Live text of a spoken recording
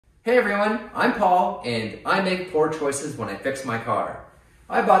Hey everyone, I'm Paul, and I make poor choices when I fix my car.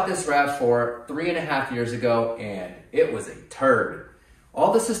 I bought this RAV4 3.5 years ago, and it was a turd.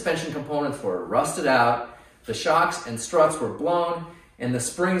 All the suspension components were rusted out, the shocks and struts were blown, and the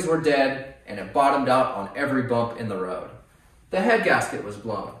springs were dead, and it bottomed out on every bump in the road. The head gasket was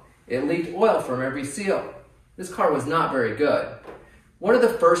blown. It leaked oil from every seal. This car was not very good. One of the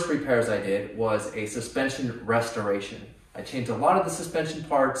first repairs I did was a suspension restoration. I changed a lot of the suspension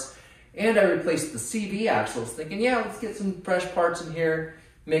parts, and I replaced the CV axles, thinking, yeah, let's get some fresh parts in here,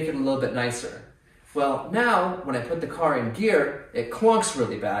 make it a little bit nicer. Well, now, when I put the car in gear, it clunks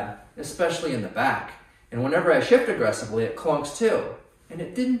really bad, especially in the back. And whenever I shift aggressively, it clunks too. And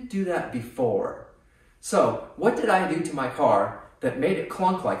it didn't do that before. So, what did I do to my car that made it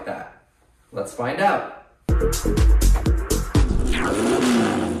clunk like that? Let's find out.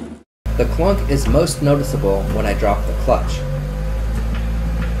 The clunk is most noticeable when I drop the clutch.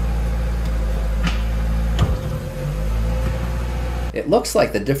 It looks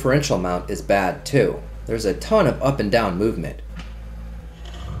like the differential mount is bad too. There's a ton of up and down movement.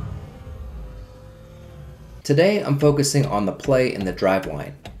 Today I'm focusing on the play in the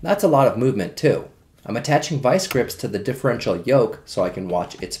driveline. That's a lot of movement too. I'm attaching vice grips to the differential yoke so I can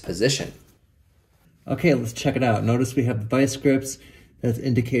watch its position. Okay, let's check it out. Notice we have the vice grips. That's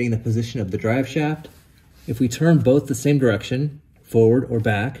indicating the position of the drive shaft. If we turn both the same direction, forward or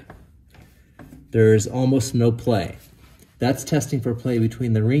back, there's almost no play. That's testing for play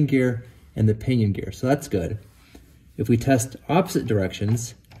between the ring gear and the pinion gear, so that's good. If we test opposite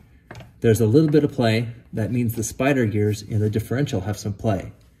directions, there's a little bit of play. That means the spider gears in the differential have some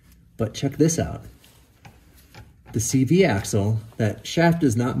play. But check this out. The CV axle, that shaft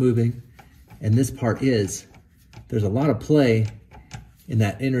is not moving, and this part is. There's a lot of play in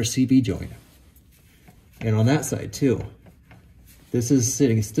that inner CV joint. And on that side too. This is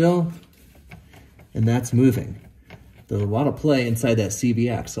sitting still, and that's moving. There's a lot of play inside that CV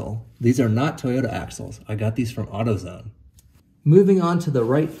axle. These are not Toyota axles. I got these from AutoZone. Moving on to the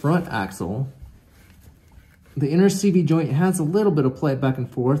right front axle, the inner CV joint has a little bit of play back and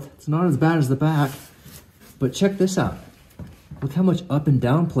forth. It's not as bad as the back, but check this out. Look how much up and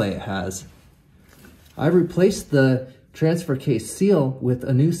down play it has. I replaced the transfer case seal with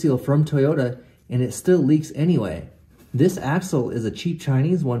a new seal from Toyota, and it still leaks anyway. This axle is a cheap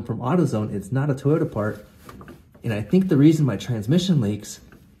Chinese one from AutoZone. It's not a Toyota part. And I think the reason my transmission leaks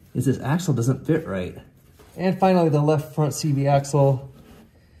is this axle doesn't fit right. And finally, the left front CV axle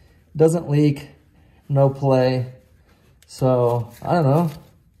doesn't leak, no play. So, I don't know.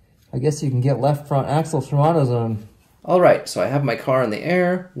 I guess you can get left front axles from AutoZone. All right, so I have my car in the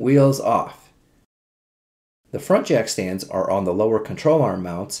air, wheels off. The front jack stands are on the lower control arm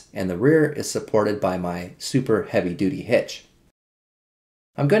mounts, and the rear is supported by my super heavy duty hitch.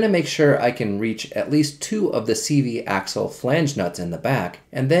 I'm going to make sure I can reach at least 2 of the CV axle flange nuts in the back,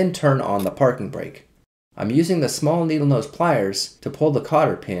 and then turn on the parking brake. I'm using the small needle nose pliers to pull the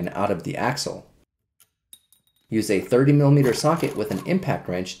cotter pin out of the axle. Use a 30mm socket with an impact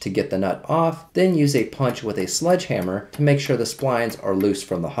wrench to get the nut off, then use a punch with a sledgehammer to make sure the splines are loose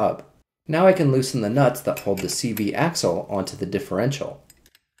from the hub. Now I can loosen the nuts that hold the CV axle onto the differential.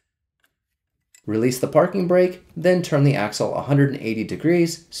 Release the parking brake, then turn the axle 180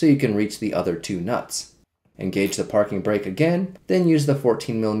 degrees so you can reach the other 2 nuts. Engage the parking brake again, then use the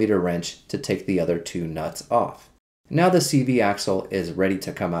 14mm wrench to take the other 2 nuts off. Now the CV axle is ready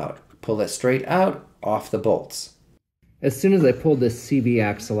to come out. Pull it straight out, off the bolts. As soon as I pulled this CV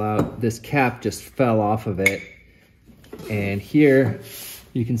axle out, this cap just fell off of it. And here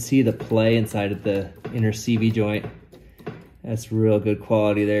you can see the play inside of the inner CV joint. That's real good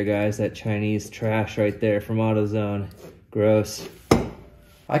quality there, guys. That Chinese trash right there from AutoZone. Gross.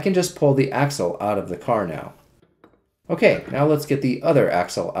 I can just pull the axle out of the car now. Okay, now let's get the other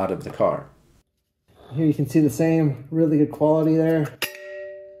axle out of the car. Here you can see the same really good quality there.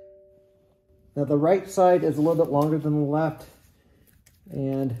 Now the right side is a little bit longer than the left.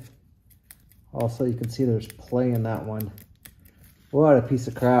 And also you can see there's play in that one. What a piece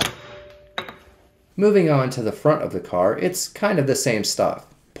of crap. Moving on to the front of the car, it's kind of the same stuff.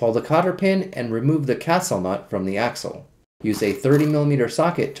 Pull the cotter pin and remove the castle nut from the axle. Use a 30mm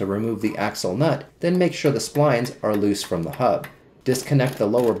socket to remove the axle nut, then make sure the splines are loose from the hub. Disconnect the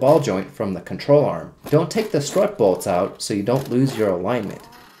lower ball joint from the control arm. Don't take the strut bolts out so you don't lose your alignment.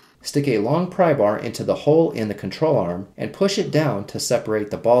 Stick a long pry bar into the hole in the control arm and push it down to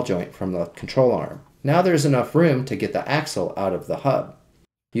separate the ball joint from the control arm. Now there's enough room to get the axle out of the hub.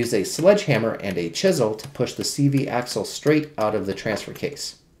 Use a sledgehammer and a chisel to push the CV axle straight out of the transfer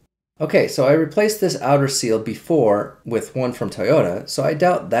case. Okay, so I replaced this outer seal before with one from Toyota, so I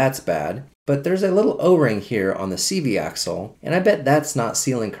doubt that's bad. But there's a little O-ring here on the CV axle, and I bet that's not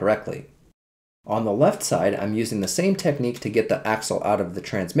sealing correctly. On the left side, I'm using the same technique to get the axle out of the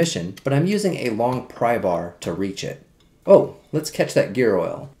transmission, but I'm using a long pry bar to reach it. Oh, let's catch that gear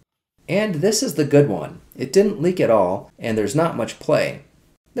oil. And this is the good one. It didn't leak at all, and there's not much play.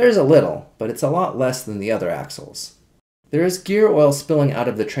 There's a little, but it's a lot less than the other axles. There is gear oil spilling out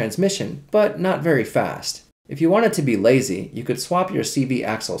of the transmission, but not very fast. If you wanted to be lazy, you could swap your CV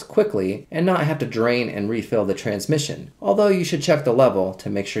axles quickly and not have to drain and refill the transmission, although you should check the level to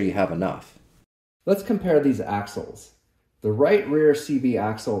make sure you have enough. Let's compare these axles. The right rear CV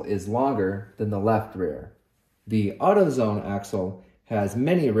axle is longer than the left rear. The AutoZone axle has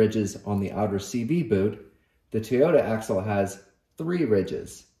many ridges on the outer CV boot. The Toyota axle has 3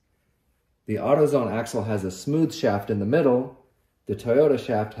 ridges. The AutoZone axle has a smooth shaft in the middle. The Toyota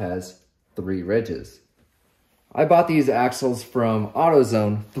shaft has 3 ridges. I bought these axles from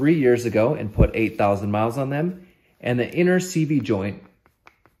AutoZone 3 years ago and put 8,000 miles on them, and the inner CV joint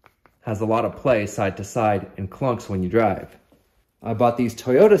has a lot of play side to side and clunks when you drive. I bought these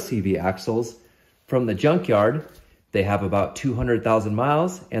Toyota CV axles from the junkyard. They have about 200,000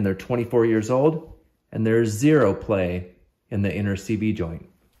 miles and they're 24 years old, and there's 0 play in the inner CV joint.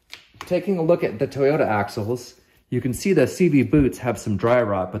 Taking a look at the Toyota axles, you can see the CV boots have some dry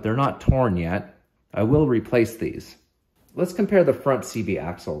rot, but they're not torn yet. I will replace these. Let's compare the front CV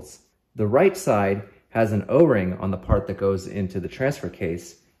axles. The right side has an O-ring on the part that goes into the transfer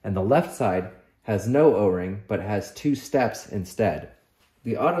case, and the left side has no O-ring but has 2 steps instead.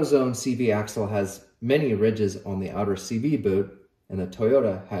 The AutoZone CV axle has many ridges on the outer CV boot, and the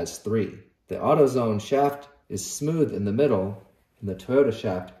Toyota has 3. The AutoZone shaft is smooth in the middle, and the Toyota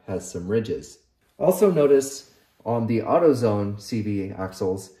shaft has some ridges. Also notice on the AutoZone CV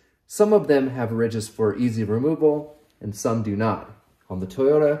axles, some of them have ridges for easy removal and some do not. On the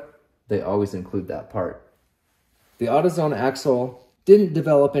Toyota, they always include that part. The AutoZone axle didn't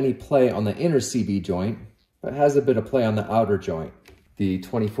develop any play on the inner CV joint, but has a bit of play on the outer joint. The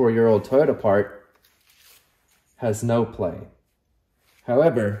 24-year-old Toyota part has no play.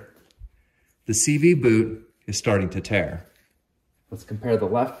 However, the CV boot is starting to tear. Let's compare the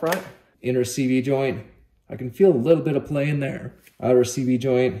left front. Inner CV joint, I can feel a little bit of play in there. Outer CV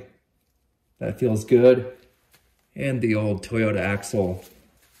joint, that feels good. And the old Toyota axle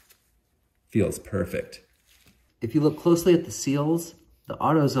feels perfect. If you look closely at the seals, the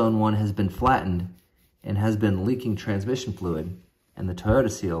AutoZone one has been flattened and has been leaking transmission fluid, and the Toyota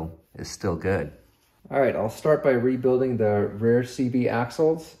seal is still good. All right, I'll start by rebuilding the rear CV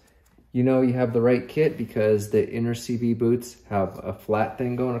axles. You know you have the right kit because the inner CV boots have a flat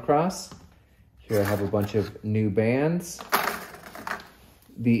thing going across. Here I have a bunch of new bands.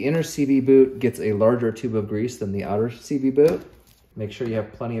 The inner CV boot gets a larger tube of grease than the outer CV boot. Make sure you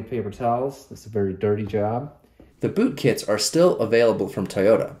have plenty of paper towels. This is a very dirty job. The boot kits are still available from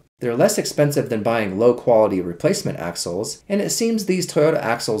Toyota. They're less expensive than buying low-quality replacement axles, and it seems these Toyota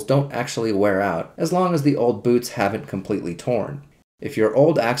axles don't actually wear out as long as the old boots haven't completely torn. If your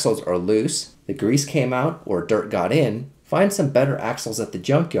old axles are loose, the grease came out, or dirt got in, find some better axles at the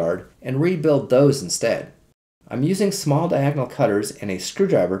junkyard and rebuild those instead. I'm using small diagonal cutters and a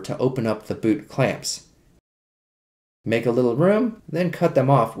screwdriver to open up the boot clamps. Make a little room, then cut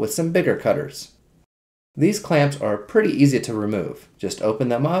them off with some bigger cutters. These clamps are pretty easy to remove. Just open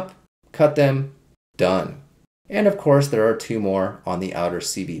them up, cut them, done. And of course there are 2 more on the outer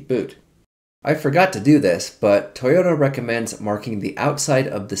CV boot. I forgot to do this, but Toyota recommends marking the outside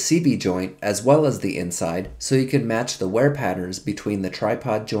of the CV joint as well as the inside so you can match the wear patterns between the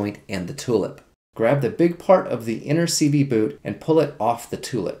tripod joint and the tulip. Grab the big part of the inner CV boot and pull it off the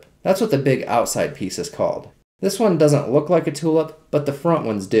tulip. That's what the big outside piece is called. This one doesn't look like a tulip, but the front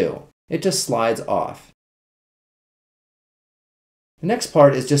ones do. It just slides off. The next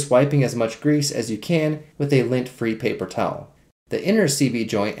part is just wiping as much grease as you can with a lint-free paper towel. The inner CV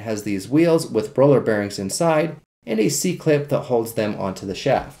joint has these wheels with roller bearings inside and a C-clip that holds them onto the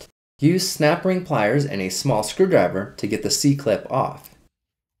shaft. Use snap ring pliers and a small screwdriver to get the C-clip off.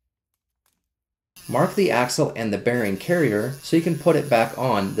 Mark the axle and the bearing carrier so you can put it back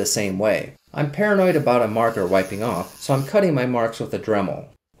on the same way. I'm paranoid about a marker wiping off, so I'm cutting my marks with a Dremel.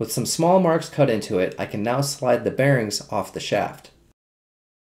 With some small marks cut into it, I can now slide the bearings off the shaft.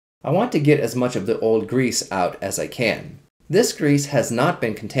 I want to get as much of the old grease out as I can. This grease has not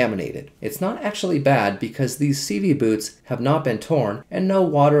been contaminated. It's not actually bad because these CV boots have not been torn and no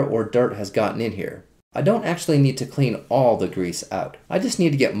water or dirt has gotten in here. I don't actually need to clean all the grease out. I just need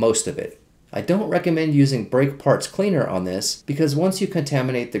to get most of it. I don't recommend using brake parts cleaner on this because once you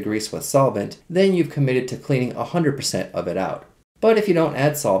contaminate the grease with solvent, then you've committed to cleaning 100% of it out. But if you don't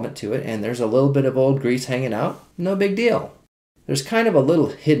add solvent to it and there's a little bit of old grease hanging out, no big deal. There's kind of a little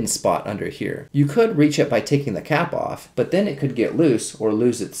hidden spot under here. You could reach it by taking the cap off, but then it could get loose or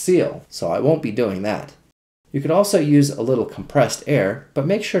lose its seal, so I won't be doing that. You could also use a little compressed air, but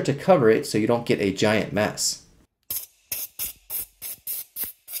make sure to cover it so you don't get a giant mess.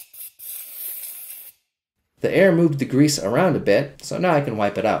 The air moved the grease around a bit, so now I can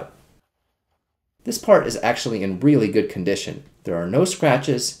wipe it out. This part is actually in really good condition. There are no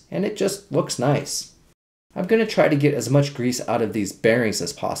scratches, and it just looks nice. I'm going to try to get as much grease out of these bearings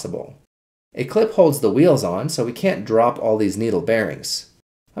as possible. A clip holds the wheels on, so we can't drop all these needle bearings.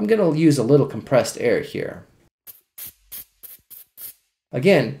 I'm going to use a little compressed air here.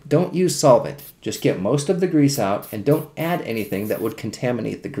 Again, don't use solvent. Just get most of the grease out and don't add anything that would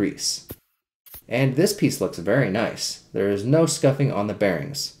contaminate the grease. And this piece looks very nice. There is no scuffing on the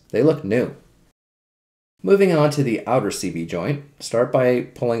bearings. They look new. Moving on to the outer CV joint, start by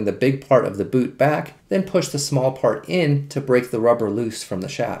pulling the big part of the boot back, then push the small part in to break the rubber loose from the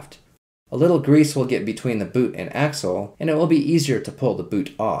shaft. A little grease will get between the boot and axle, and it will be easier to pull the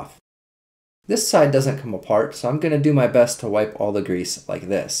boot off. This side doesn't come apart, so I'm going to do my best to wipe all the grease like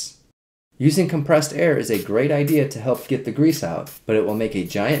this. Using compressed air is a great idea to help get the grease out, but it will make a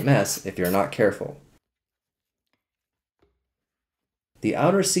giant mess if you're not careful. The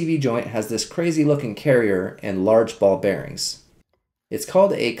outer CV joint has this crazy looking carrier and large ball bearings. It's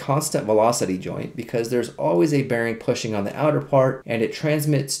called a constant velocity joint because there's always a bearing pushing on the outer part and it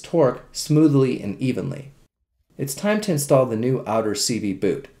transmits torque smoothly and evenly. It's time to install the new outer CV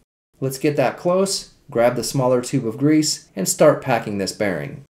boot. Let's get that close, grab the smaller tube of grease, and start packing this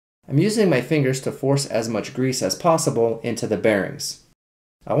bearing. I'm using my fingers to force as much grease as possible into the bearings.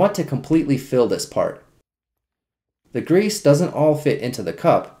 I want to completely fill this part. The grease doesn't all fit into the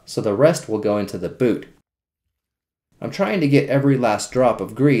cup, so the rest will go into the boot. I'm trying to get every last drop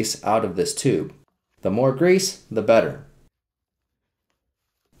of grease out of this tube. The more grease, the better.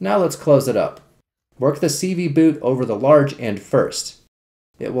 Now let's close it up. Work the CV boot over the large end first.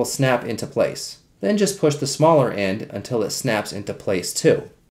 It will snap into place. Then just push the smaller end until it snaps into place too.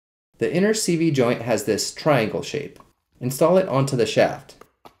 The inner CV joint has this triangle shape. Install it onto the shaft.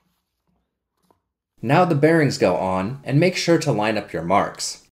 Now the bearings go on, and make sure to line up your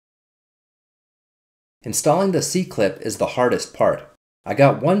marks. Installing the C-clip is the hardest part. I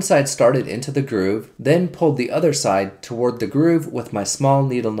got one side started into the groove, then pulled the other side toward the groove with my small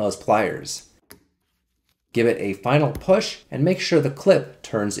needle nose pliers. Give it a final push and make sure the clip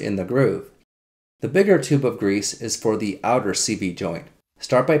turns in the groove. The bigger tube of grease is for the outer CV joint.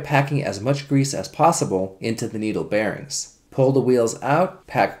 Start by packing as much grease as possible into the needle bearings. Pull the wheels out,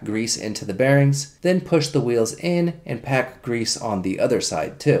 pack grease into the bearings, then push the wheels in and pack grease on the other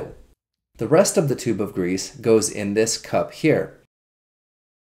side too. The rest of the tube of grease goes in this cup here.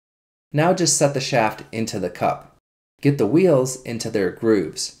 Now just set the shaft into the cup. Get the wheels into their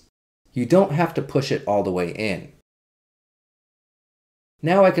grooves. You don't have to push it all the way in.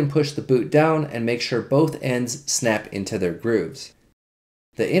 Now I can push the boot down and make sure both ends snap into their grooves.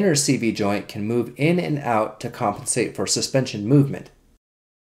 The inner CV joint can move in and out to compensate for suspension movement.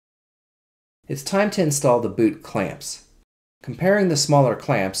 It's time to install the boot clamps. Comparing the smaller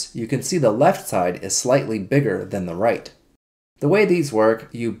clamps, you can see the left side is slightly bigger than the right. The way these work,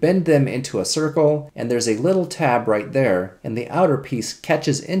 you bend them into a circle, and there's a little tab right there, and the outer piece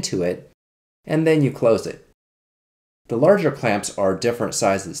catches into it, and then you close it. The larger clamps are different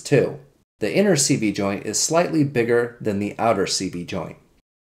sizes too. The inner CV joint is slightly bigger than the outer CV joint.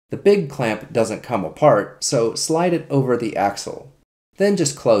 The big clamp doesn't come apart, so slide it over the axle. Then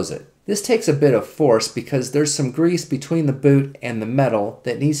just close it. This takes a bit of force because there's some grease between the boot and the metal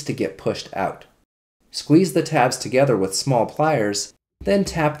that needs to get pushed out. Squeeze the tabs together with small pliers, then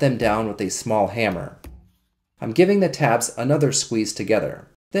tap them down with a small hammer. I'm giving the tabs another squeeze together.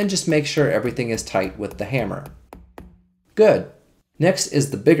 Then just make sure everything is tight with the hammer. Good. Next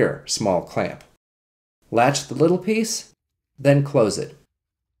is the bigger small clamp. Latch the little piece, then close it.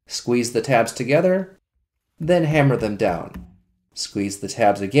 Squeeze the tabs together, then hammer them down. Squeeze the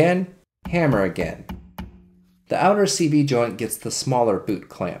tabs again, hammer again. The outer CV joint gets the smaller boot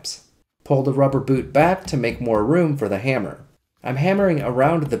clamps. Pull the rubber boot back to make more room for the hammer. I'm hammering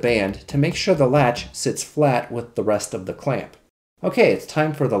around the band to make sure the latch sits flat with the rest of the clamp. Okay, it's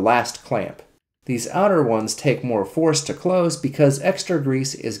time for the last clamp. These outer ones take more force to close because extra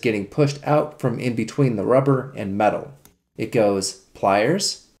grease is getting pushed out from in between the rubber and metal. It goes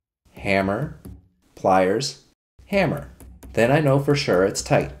pliers, hammer, pliers, hammer. Then I know for sure it's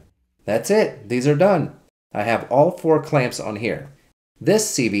tight. That's it, these are done. I have all 4 clamps on here.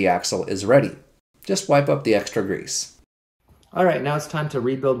 This CV axle is ready. Just wipe up the extra grease. Alright, now it's time to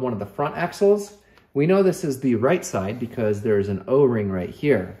rebuild one of the front axles. We know this is the right side because there's an O-ring right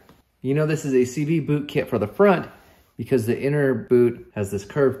here. You know this is a CV boot kit for the front because the inner boot has this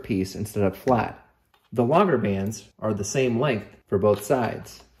curved piece instead of flat. The longer bands are the same length for both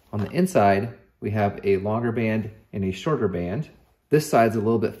sides. On the inside, we have a longer band and a shorter band. This side's a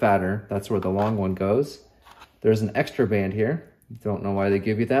little bit fatter, that's where the long one goes. There's an extra band here. Don't know why they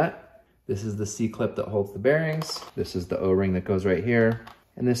give you that. This is the C-clip that holds the bearings. This is the O-ring that goes right here.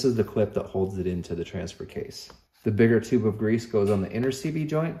 And this is the clip that holds it into the transfer case. The bigger tube of grease goes on the inner CV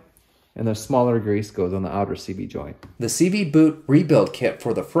joint, and the smaller grease goes on the outer CV joint. The CV boot rebuild kit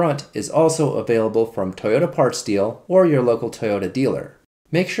for the front is also available from Toyota Parts Deal or your local Toyota dealer.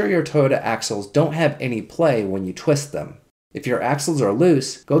 Make sure your Toyota axles don't have any play when you twist them. If your axles are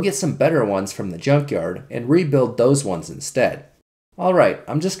loose, go get some better ones from the junkyard and rebuild those ones instead. Alright,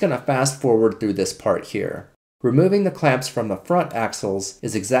 I'm just going to fast forward through this part here. Removing the clamps from the front axles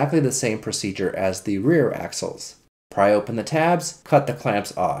is exactly the same procedure as the rear axles. Pry open the tabs, cut the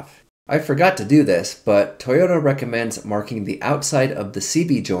clamps off. I forgot to do this, but Toyota recommends marking the outside of the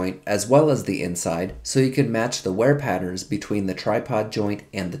CV joint as well as the inside so you can match the wear patterns between the tripod joint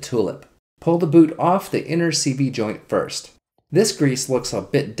and the tulip. Pull the boot off the inner CV joint first. This grease looks a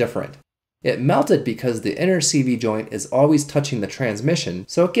bit different. It melted because the inner CV joint is always touching the transmission,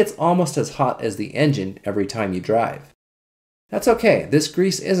 so it gets almost as hot as the engine every time you drive. That's okay, this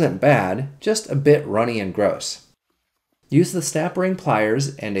grease isn't bad, just a bit runny and gross. Use the snap ring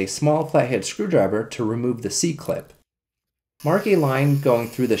pliers and a small flathead screwdriver to remove the C-clip. Mark a line going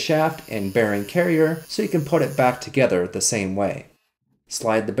through the shaft and bearing carrier so you can put it back together the same way.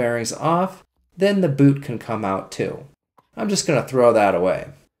 Slide the bearings off, then the boot can come out too. I'm just going to throw that away.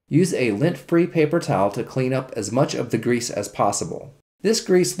 Use a lint-free paper towel to clean up as much of the grease as possible. This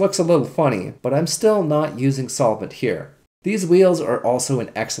grease looks a little funny, but I'm still not using solvent here. These wheels are also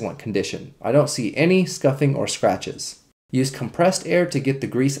in excellent condition. I don't see any scuffing or scratches. Use compressed air to get the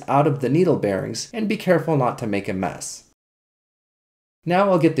grease out of the needle bearings and be careful not to make a mess. Now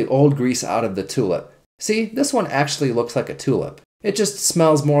I'll get the old grease out of the tulip. See, this one actually looks like a tulip. It just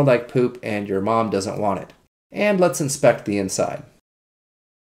smells more like poop and your mom doesn't want it. And let's inspect the inside.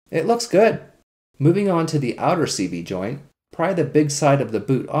 It looks good. Moving on to the outer CV joint, pry the big side of the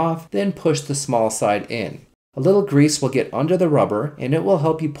boot off, then push the small side in. A little grease will get under the rubber and it will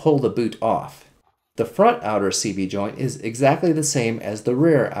help you pull the boot off. The front outer CV joint is exactly the same as the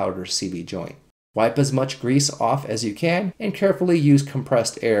rear outer CV joint. Wipe as much grease off as you can and carefully use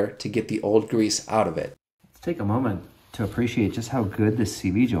compressed air to get the old grease out of it. Let's take a moment to appreciate just how good this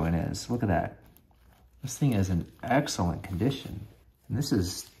CV joint is. Look at that. This thing is in excellent condition. And this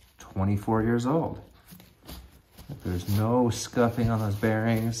is 24 years old. There's no scuffing on those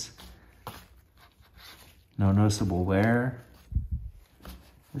bearings. No noticeable wear.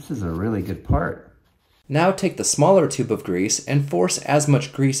 This is a really good part. Now take the smaller tube of grease and force as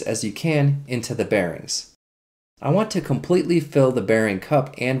much grease as you can into the bearings. I want to completely fill the bearing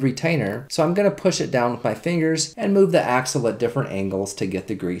cup and retainer, so I'm going to push it down with my fingers and move the axle at different angles to get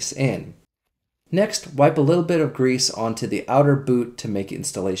the grease in. Next, wipe a little bit of grease onto the outer boot to make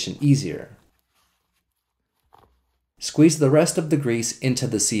installation easier. Squeeze the rest of the grease into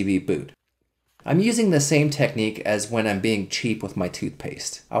the CV boot. I'm using the same technique as when I'm being cheap with my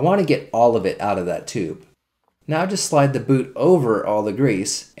toothpaste. I want to get all of it out of that tube. Now just slide the boot over all the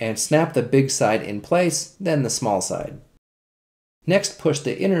grease and snap the big side in place, then the small side. Next, push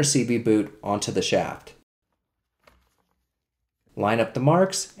the inner CV boot onto the shaft. Line up the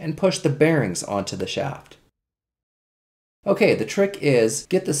marks and push the bearings onto the shaft. Okay, the trick is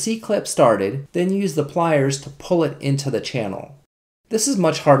get the C-clip started, then use the pliers to pull it into the channel. This is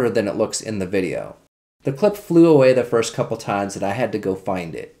much harder than it looks in the video. The clip flew away the first couple times and I had to go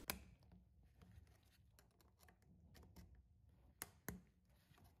find it.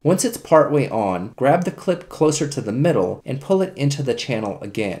 Once it's partway on, grab the clip closer to the middle and pull it into the channel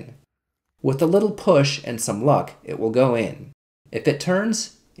again. With a little push and some luck, it will go in. If it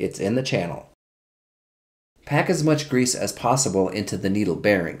turns, it's in the channel. Pack as much grease as possible into the needle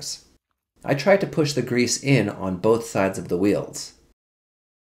bearings. I try to push the grease in on both sides of the wheels.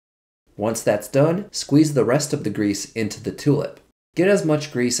 Once that's done, squeeze the rest of the grease into the tulip. Get as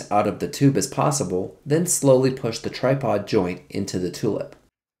much grease out of the tube as possible, then slowly push the tripod joint into the tulip.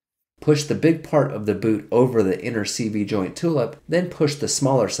 Push the big part of the boot over the inner CV joint tulip, then push the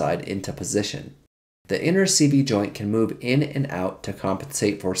smaller side into position. The inner CV joint can move in and out to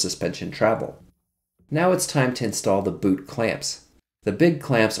compensate for suspension travel. Now it's time to install the boot clamps. The big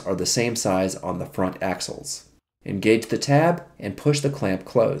clamps are the same size on the front axles. Engage the tab and push the clamp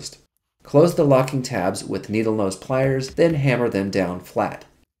closed. Close the locking tabs with needle nose pliers, then hammer them down flat.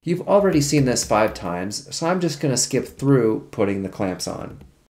 You've already seen this 5 times, so I'm just going to skip through putting the clamps on.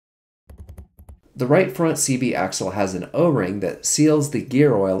 The right front CB axle has an O-ring that seals the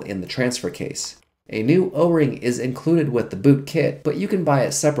gear oil in the transfer case. A new O-ring is included with the boot kit, but you can buy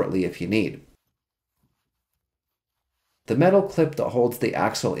it separately if you need. The metal clip that holds the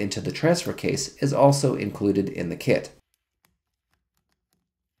axle into the transfer case is also included in the kit.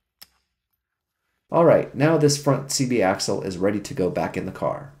 Alright, now this front CB axle is ready to go back in the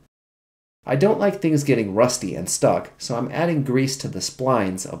car. I don't like things getting rusty and stuck, so I'm adding grease to the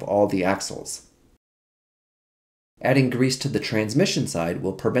splines of all the axles. Adding grease to the transmission side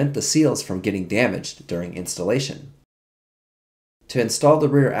will prevent the seals from getting damaged during installation. To install the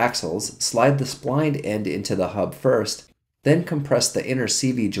rear axles, slide the splined end into the hub first, then compress the inner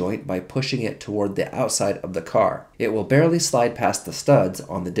CV joint by pushing it toward the outside of the car. It will barely slide past the studs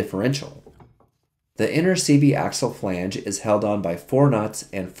on the differential. The inner CV axle flange is held on by 4 nuts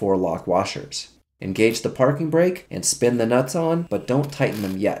and 4 lock washers. Engage the parking brake and spin the nuts on, but don't tighten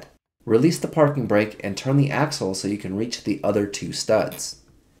them yet. Release the parking brake and turn the axle so you can reach the other 2 studs.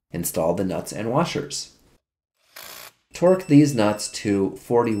 Install the nuts and washers. Torque these nuts to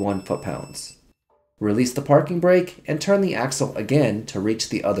 41 foot-pounds. Release the parking brake and turn the axle again to reach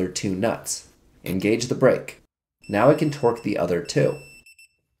the other 2 nuts. Engage the brake. Now I can torque the other 2.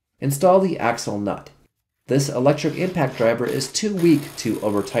 Install the axle nut. This electric impact driver is too weak to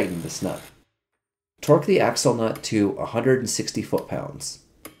over-tighten this nut. Torque the axle nut to 160 foot-pounds.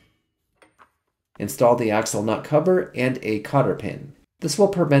 Install the axle nut cover and a cotter pin. This will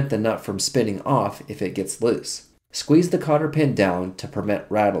prevent the nut from spinning off if it gets loose. Squeeze the cotter pin down to prevent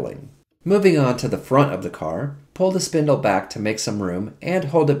rattling. Moving on to the front of the car, pull the spindle back to make some room and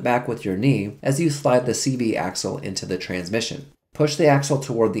hold it back with your knee as you slide the CV axle into the transmission. Push the axle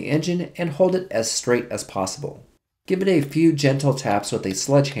toward the engine and hold it as straight as possible. Give it a few gentle taps with a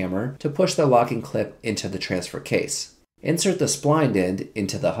sledgehammer to push the locking clip into the transfer case. Insert the splined end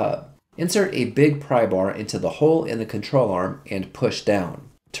into the hub. Insert a big pry bar into the hole in the control arm and push down.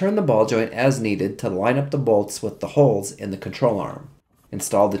 Turn the ball joint as needed to line up the bolts with the holes in the control arm.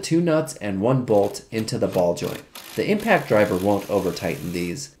 Install the 2 nuts and 1 bolt into the ball joint. The impact driver won't over-tighten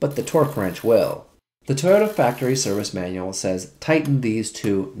these, but the torque wrench will. The Toyota factory service manual says tighten these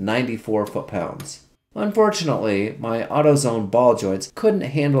to 94 foot-pounds. Unfortunately, my AutoZone ball joints couldn't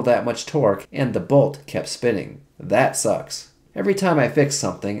handle that much torque and the bolt kept spinning. That sucks. Every time I fix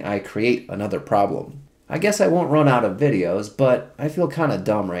something, I create another problem. I guess I won't run out of videos, but I feel kinda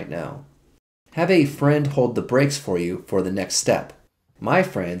dumb right now. Have a friend hold the brakes for you for the next step. My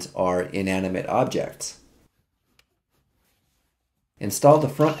friends are inanimate objects. Install the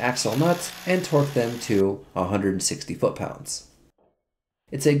front axle nuts and torque them to 160 foot-pounds.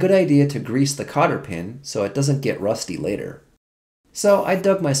 It's a good idea to grease the cotter pin so it doesn't get rusty later. So I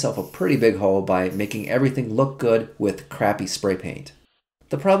dug myself a pretty big hole by making everything look good with crappy spray paint.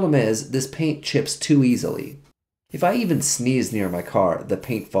 The problem is, this paint chips too easily. If I even sneeze near my car, the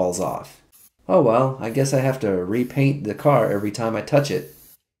paint falls off. Oh well, I guess I have to repaint the car every time I touch it.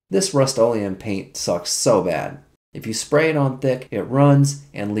 This Rust-Oleum paint sucks so bad. If you spray it on thick, it runs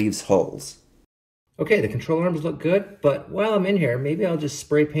and leaves holes. Okay, the control arms look good, but while I'm in here, maybe I'll just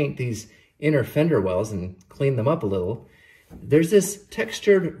spray paint these inner fender wells and clean them up a little. There's this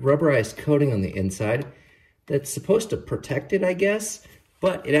textured rubberized coating on the inside that's supposed to protect it, I guess,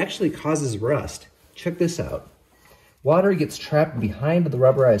 but it actually causes rust. Check this out. Water gets trapped behind the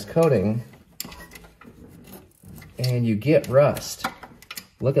rubberized coating, and you get rust.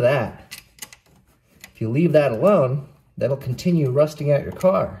 Look at that. If you leave that alone, that'll continue rusting out your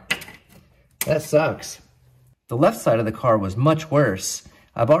car. That sucks. The left side of the car was much worse.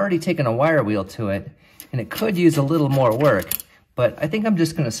 I've already taken a wire wheel to it, and it could use a little more work, but I think I'm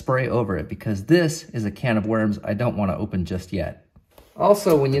just gonna spray over it because this is a can of worms I don't wanna open just yet.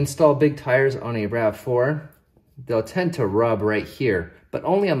 Also, when you install big tires on a RAV4, they'll tend to rub right here, but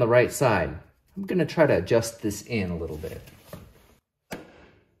only on the right side. I'm gonna try to adjust this in a little bit.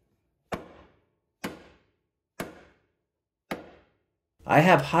 I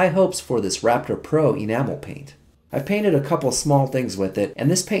have high hopes for this Raptor Pro enamel paint. I've painted a couple small things with it,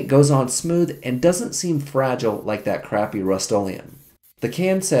 and this paint goes on smooth and doesn't seem fragile like that crappy Rust-Oleum. The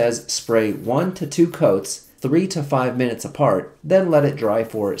can says spray 1 to 2 coats, 3 to 5 minutes apart, then let it dry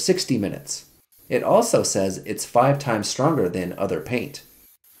for 60 minutes. It also says it's 5 times stronger than other paint.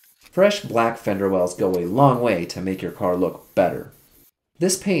 Fresh black fender wells go a long way to make your car look better.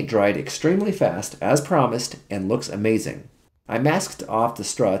 This paint dried extremely fast, as promised, and looks amazing. I masked off the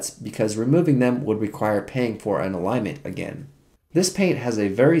struts because removing them would require paying for an alignment again. This paint has a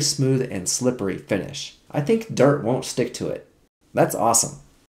very smooth and slippery finish. I think dirt won't stick to it. That's awesome.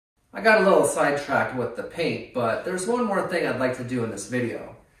 I got a little sidetracked with the paint, but there's one more thing I'd like to do in this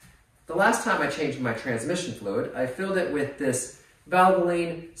video. The last time I changed my transmission fluid, I filled it with this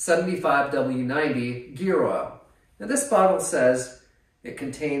Valvoline 75W90 gear oil. Now this bottle says it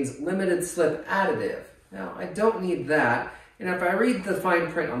contains limited slip additive. Now I don't need that, and if I read the fine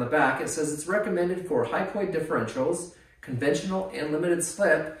print on the back, it says it's recommended for high point differentials, conventional and limited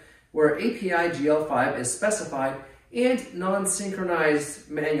slip, where API GL5 is specified, and non-synchronized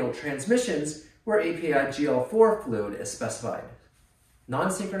manual transmissions where API GL4 fluid is specified.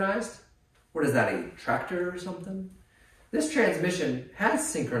 Non-synchronized? What is that, a tractor or something? This transmission has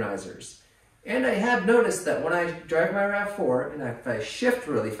synchronizers, and I have noticed that when I drive my RAV4 and if I shift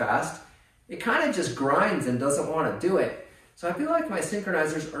really fast, it kind of just grinds and doesn't want to do it. So I feel like my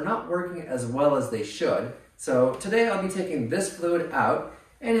synchronizers are not working as well as they should. So today I'll be taking this fluid out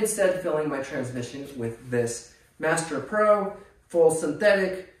and instead filling my transmission with this Master Pro full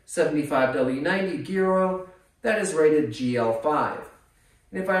synthetic 75W90 gear oil that is rated GL5.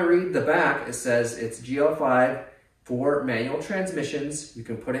 And if I read the back, it says it's GL5 for manual transmissions. You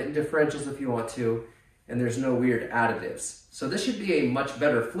can put it in differentials if you want to, and there's no weird additives. So this should be a much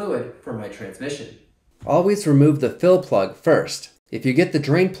better fluid for my transmission. Always remove the fill plug first. If you get the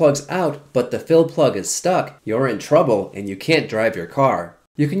drain plugs out, but the fill plug is stuck, you're in trouble and you can't drive your car.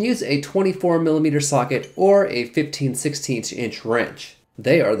 You can use a 24mm socket or a 15/16 inch wrench.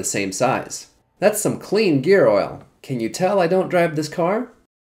 They are the same size. That's some clean gear oil. Can you tell I don't drive this car?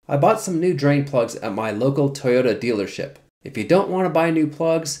 I bought some new drain plugs at my local Toyota dealership. If you don't want to buy new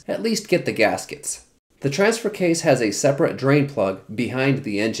plugs, at least get the gaskets. The transfer case has a separate drain plug behind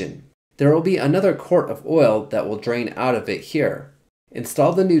the engine. There will be another quart of oil that will drain out of it here.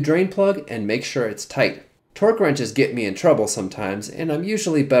 Install the new drain plug and make sure it's tight. Torque wrenches get me in trouble sometimes, and I'm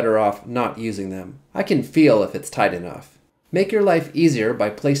usually better off not using them. I can feel if it's tight enough. Make your life easier by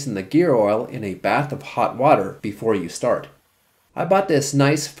placing the gear oil in a bath of hot water before you start. I bought this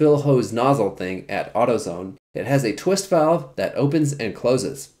nice fill hose nozzle thing at AutoZone. It has a twist valve that opens and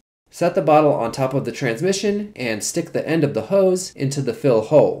closes. Set the bottle on top of the transmission and stick the end of the hose into the fill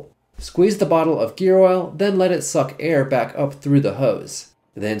hole. Squeeze the bottle of gear oil, then let it suck air back up through the hose.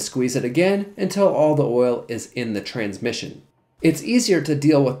 Then squeeze it again until all the oil is in the transmission. It's easier to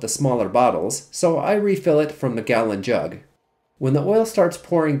deal with the smaller bottles, so I refill it from the gallon jug. When the oil starts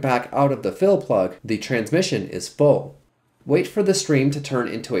pouring back out of the fill plug, the transmission is full. Wait for the stream to turn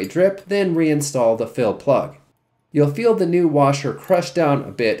into a drip, then reinstall the fill plug. You'll feel the new washer crush down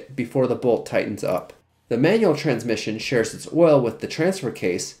a bit before the bolt tightens up. The manual transmission shares its oil with the transfer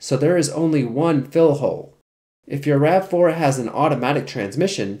case, so there is only one fill hole. If your RAV4 has an automatic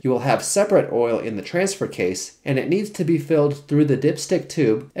transmission, you will have separate oil in the transfer case, and it needs to be filled through the dipstick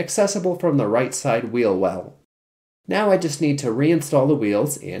tube accessible from the right side wheel well. Now I just need to reinstall the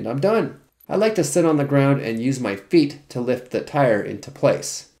wheels and I'm done. I like to sit on the ground and use my feet to lift the tire into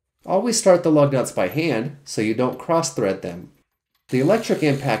place. Always start the lug nuts by hand so you don't cross thread them. The electric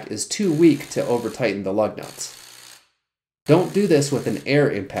impact is too weak to over tighten the lug nuts. Don't do this with an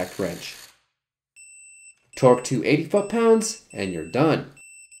air impact wrench. Torque to 80 foot-pounds and you're done.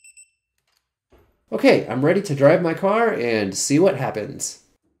 Okay, I'm ready to drive my car and see what happens.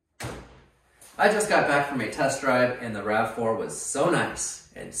 I just got back from a test drive and the RAV4 was so nice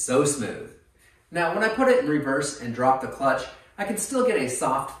and so smooth. Now when I put it in reverse and drop the clutch, I can still get a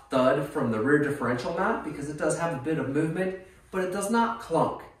soft thud from the rear differential mount because it does have a bit of movement, but it does not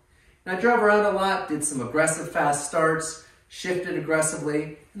clunk. And I drove around a lot, did some aggressive fast starts, shifted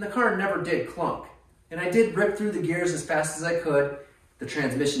aggressively, and the car never did clunk. And I did rip through the gears as fast as I could. The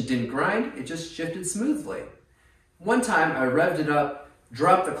transmission didn't grind, it just shifted smoothly. One time I revved it up,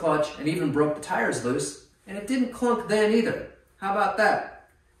 dropped the clutch, and even broke the tires loose, and it didn't clunk then either. How about that?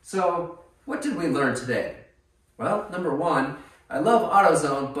 So, what did we learn today? Well, number one, I love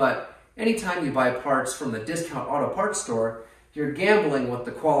AutoZone, but anytime you buy parts from the discount auto parts store, you're gambling with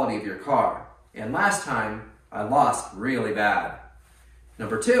the quality of your car. And last time, I lost really bad.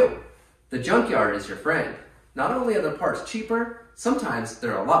 Number two, the junkyard is your friend. Not only are the parts cheaper, sometimes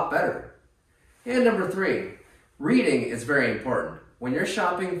they're a lot better. And number three, reading is very important. When you're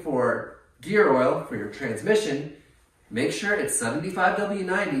shopping for gear oil for your transmission, make sure it's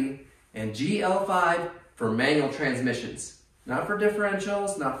 75W90 and GL5 for manual transmissions. Not for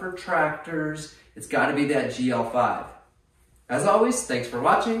differentials, not for tractors. It's got to be that GL5. As always, thanks for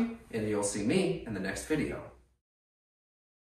watching, and you'll see me in the next video.